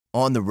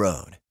On the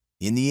road,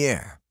 in the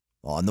air,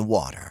 on the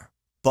water.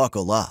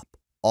 Buckle up.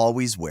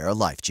 Always wear a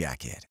life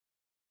jacket.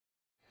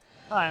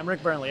 Hi, I'm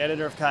Rick Burnley,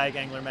 editor of Kayak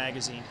Angler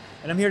Magazine,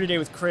 and I'm here today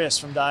with Chris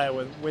from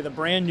Daiwa with a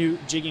brand new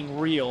jigging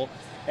reel.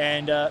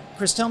 And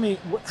Chris, tell me,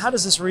 how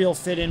does this reel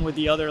fit in with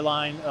the other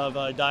line of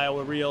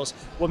Daiwa reels?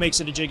 What makes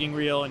it a jigging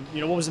reel, and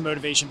what was the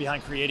motivation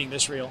behind creating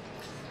this reel?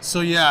 So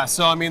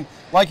I mean,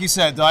 like you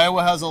said,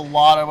 Daiwa has a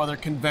lot of other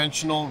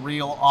conventional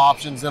reel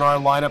options in our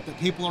lineup that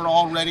people are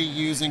already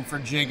using for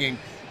jigging,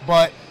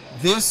 but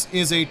this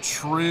is a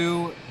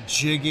true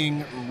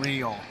jigging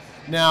reel.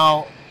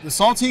 Now, the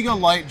Saltiga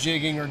light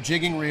jigging or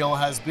jigging reel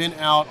has been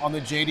out on the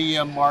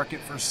JDM market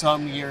for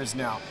some years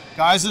now.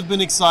 Guys have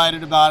been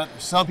excited about it.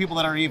 There's some people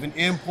that are even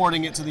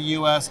importing it to the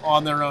U.S.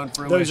 on their own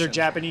fruition. Those are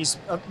Japanese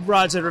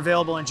rods that are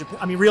available in Japan.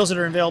 I mean, reels that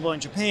are available in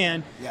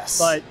Japan. Yes.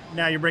 But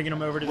now you're bringing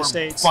them over to the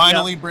States.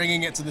 Finally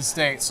bringing it to the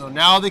States. So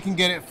now they can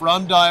get it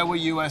from Daiwa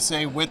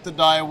USA with the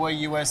Daiwa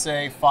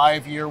USA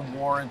 5-year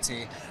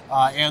warranty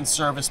and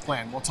service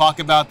plan. We'll talk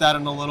about that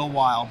in a little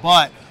while.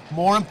 But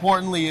more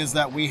importantly is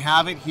that we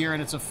have it here,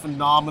 and it's a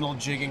phenomenal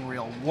jigging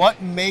reel.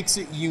 What makes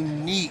it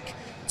unique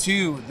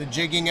to the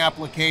jigging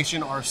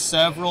application are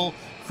several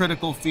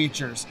critical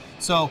features.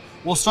 So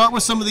we'll start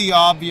with some of the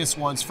obvious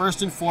ones.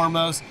 First and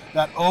foremost,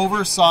 that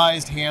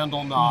oversized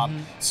handle knob.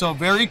 So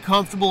very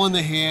comfortable in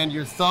the hand.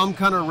 Your thumb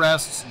kind of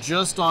rests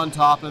just on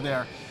top of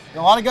there. And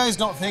a lot of guys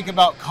don't think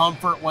about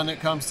comfort when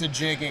it comes to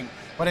jigging,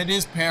 but it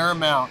is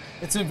paramount.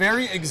 It's a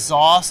very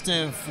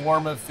exhaustive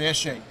form of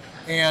fishing.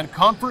 And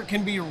comfort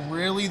can be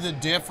really the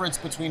difference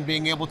between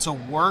being able to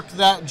work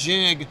that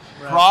jig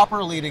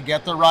properly to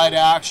get the right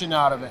action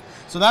out of it.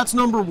 So that's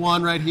number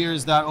one right here,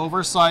 is that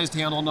oversized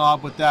handle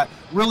knob with that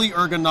really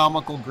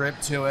ergonomical grip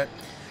to it.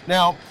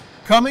 Now,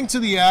 coming to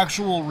the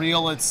actual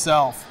reel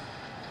itself,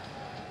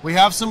 we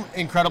have some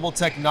incredible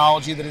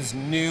technology that is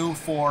new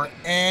for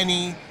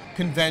any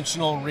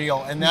conventional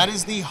reel, and that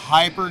is the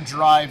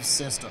hyperdrive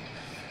system.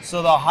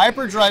 So the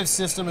hyperdrive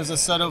system is a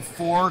set of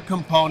 4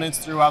 components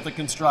throughout the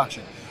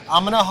construction.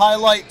 I'm going to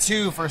highlight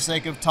 2 for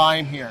sake of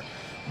time here.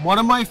 One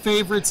of my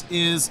favorites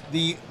is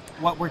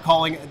what we're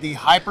calling the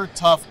Hyper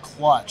Tough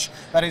clutch.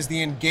 That is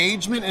the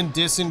engagement and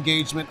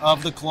disengagement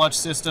of the clutch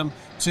system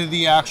to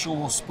the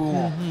actual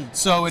spool.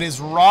 So it is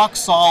rock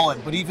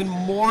solid, but even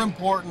more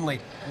importantly,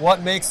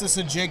 what makes this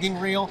a jigging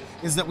reel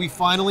is that we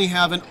finally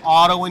have an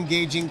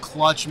auto-engaging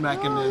clutch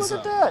mechanism.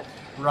 Oh, look at that.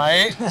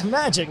 Right?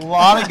 Magic. A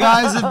lot of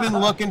guys have been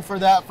looking for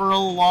that for a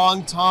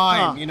long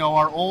time.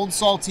 Our old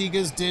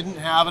Saltigas didn't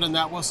have it, and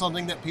that was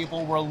something that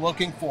people were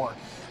looking for.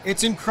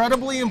 It's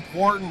incredibly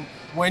important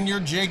when you're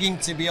jigging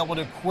to be able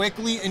to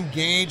quickly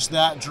engage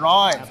that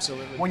drive.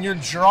 Absolutely. When you're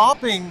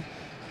dropping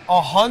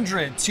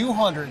 100,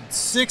 200,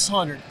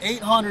 600,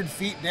 800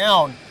 feet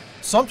down,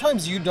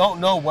 sometimes you don't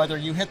know whether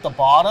you hit the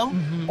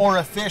bottom or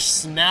a fish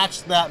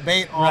snatched that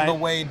bait on the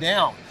way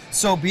down.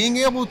 So being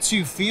able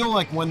to feel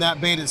like when that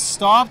bait is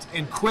stopped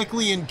and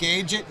quickly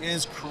engage it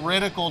is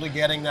critical to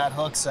getting that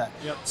hook set.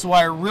 So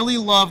I really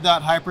love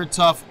that Hyper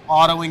Tough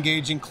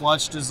auto-engaging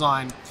clutch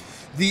design.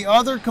 The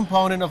other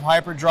component of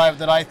hyperdrive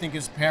that I think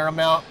is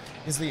paramount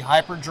is the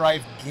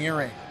hyperdrive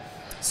gearing.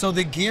 So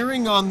the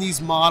gearing on these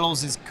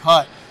models is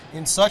cut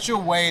in such a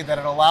way that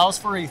it allows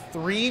for a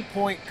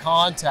 3-point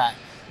contact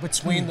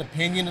between the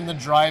pinion and the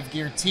drive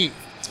gear teeth.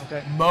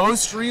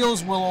 Most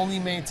reels will only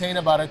maintain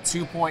about a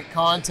 2-point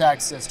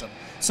contact system.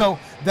 So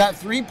that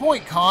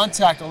 3-point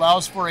contact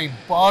allows for a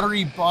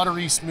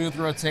buttery smooth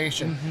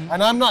rotation.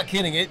 And I'm not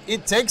kidding,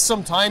 it takes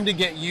some time to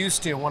get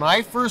used to. When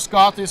I first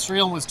got this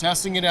reel and was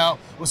testing it out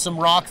with some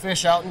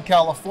rockfish out in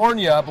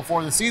California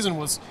before the season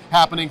was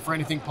happening for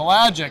anything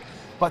pelagic,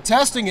 but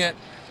testing it,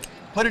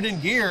 put it in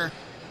gear,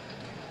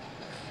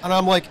 and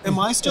I'm like, am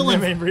I still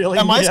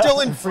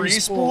in free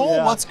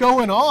spool? What's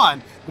going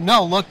on? But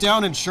no, look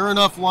down and sure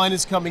enough, line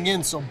is coming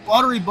in. So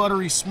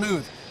buttery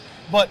smooth.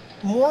 But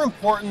more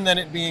important than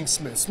it being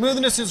smooth.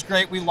 Smoothness is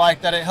great. We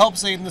like that. It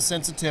helps aid in the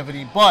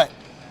sensitivity. But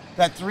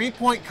that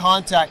 3-point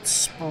contact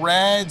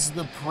spreads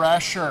the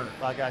pressure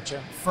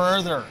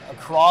further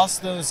across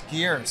those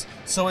gears.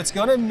 So it's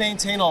going to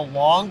maintain a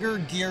longer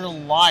gear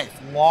life,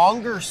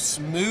 longer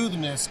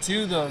smoothness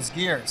to those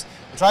gears,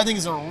 which I think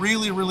is a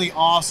really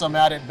awesome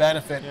added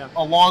benefit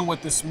along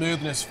with the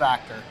smoothness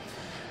factor.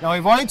 Now,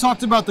 we've already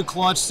talked about the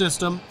clutch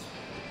system.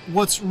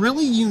 What's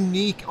really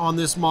unique on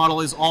this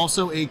model is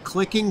also a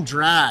clicking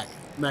drag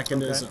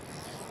mechanism.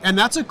 And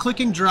that's a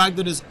clicking drag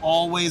that is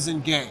always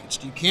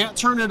engaged. You can't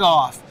turn it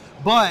off,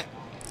 but,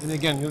 and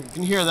again, you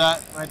can hear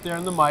that right there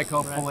in the mic,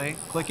 hopefully.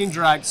 Clicking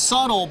drag,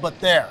 subtle, but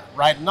there,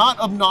 right? Not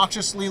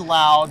obnoxiously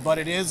loud, but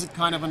it is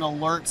kind of an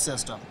alert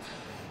system.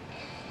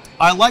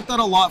 I like that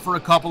a lot for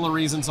a couple of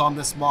reasons on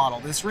this model.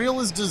 This reel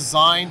is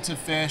designed to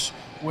fish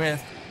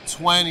with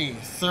 20,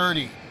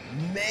 30,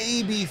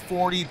 maybe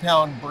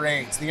 40-pound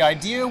braids. The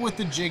idea with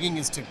the jigging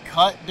is to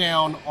cut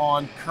down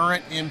on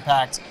current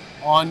impact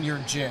on your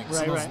jig.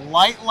 So those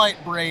light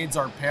braids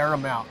are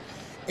paramount.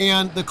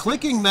 And the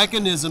clicking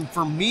mechanism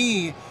for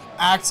me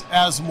acts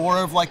as more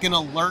of like an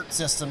alert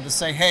system to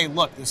say, hey,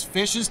 look, this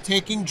fish is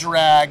taking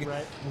drag.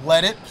 Right.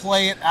 Let it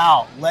play it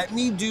out. Let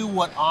me do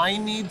what I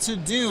need to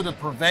do to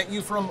prevent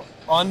you from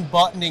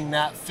unbuttoning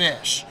that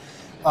fish.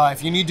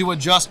 If you need to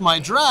adjust my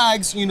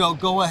drags,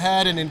 go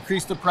ahead and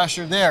increase the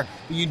pressure there.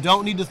 But you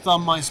don't need to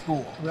thumb my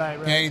spool. Right.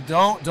 Okay,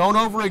 don't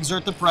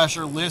overexert the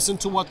pressure. Listen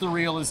to what the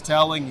reel is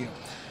telling you.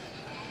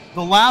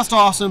 The last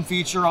awesome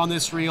feature on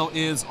this reel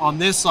is on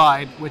this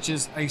side, which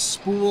is a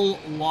spool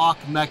lock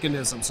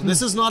mechanism. So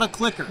this is not a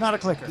clicker. Not a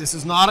clicker. This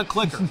is not a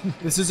clicker.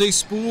 This is a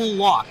spool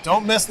lock.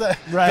 Don't miss that.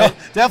 Right.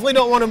 Definitely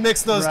don't want to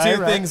mix those two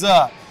Right. things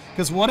up.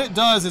 Because what it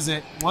does is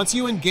once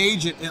you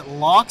engage it, it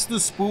locks the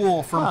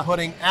spool from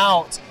putting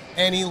out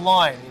any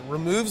line. It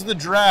removes the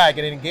drag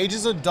and it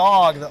engages a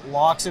dog that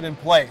locks it in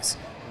place.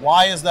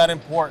 Why is that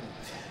important?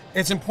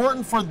 It's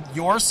important for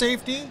your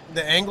safety,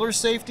 the angler's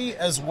safety,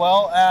 as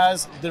well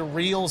as the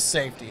reel's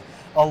safety.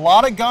 A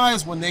lot of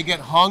guys, when they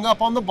get hung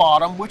up on the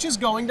bottom, which is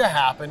going to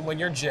happen when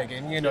you're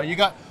jigging, you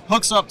got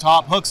hooks up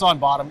top, hooks on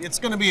bottom. It's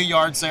going to be a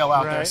yard sale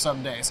out there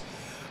some days.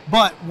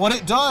 But what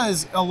it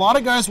does, a lot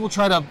of guys will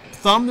try to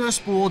thumb their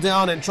spool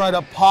down and try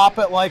to pop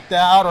it like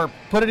that, or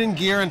put it in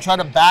gear and try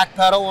to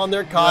backpedal on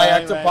their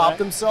kayak to pop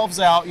themselves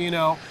out,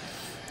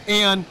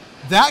 And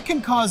that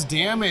can cause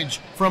damage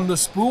from the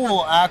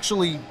spool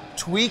actually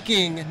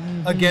tweaking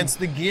against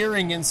the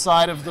gearing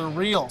inside of the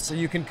reel. So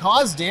you can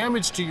cause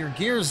damage to your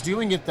gears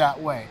doing it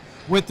that way.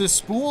 With the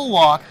spool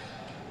lock,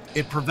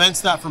 it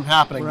prevents that from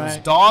happening. Those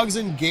dogs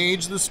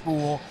engage the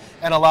spool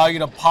and allow you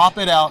to pop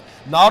it out,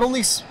 not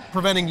only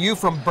preventing you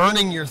from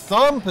burning your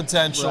thumb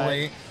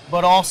potentially,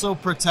 but also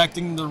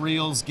protecting the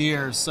reel's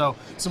gears. So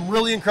some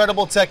really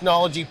incredible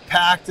technology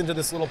packed into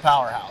this little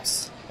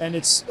powerhouse. And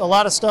it's a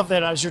lot of stuff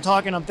that as you're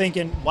talking, I'm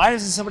thinking, why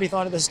hasn't somebody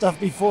thought of this stuff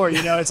before?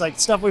 It's like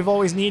stuff we've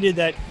always needed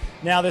that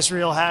now this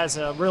reel has.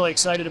 Really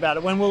excited about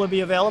it. When will it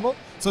be available?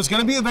 So it's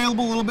going to be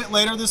available a little bit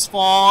later this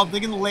fall. I'm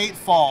thinking late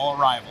fall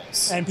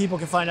arrivals. And people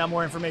can find out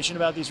more information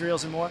about these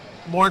reels and more?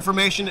 More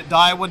information at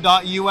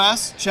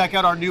Daiwa.us. Check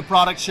out our new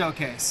product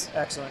showcase.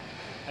 Excellent.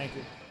 Thank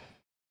you.